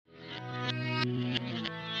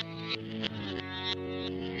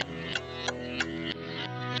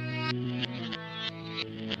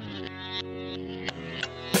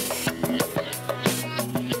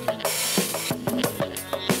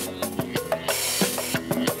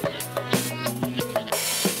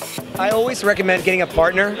I always recommend getting a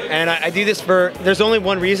partner, and I do this for, there's only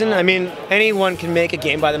one reason. I mean, anyone can make a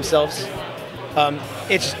game by themselves.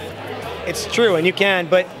 It's true, and you can,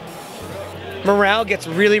 but morale gets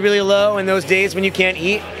really, really low in those days when you can't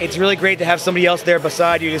eat. It's really great to have somebody else there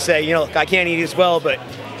beside you to say, you know, look, I can't eat as well, but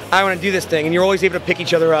I want to do this thing, and you're always able to pick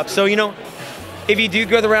each other up. So, you know, if you do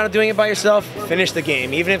go the route of doing it by yourself, finish the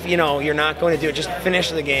game. Even if, you know, you're not going to do it, just finish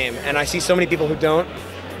the game. And I see so many people who don't,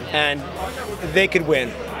 and they could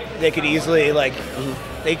win. They could easily, like,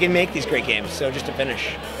 they can make these great games, so just to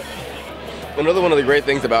finish. Another one of the great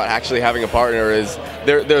things about actually having a partner is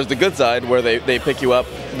there's the good side where they pick you up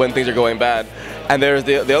when things are going bad, and there's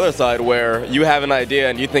the other side where you have an idea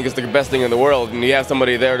and you think it's the best thing in the world, and you have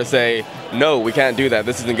somebody there to say, no, we can't do that,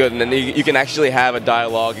 this isn't good, and then you can actually have a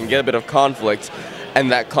dialogue and get a bit of conflict,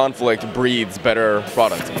 and that conflict breeds better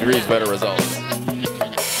products, breeds better results.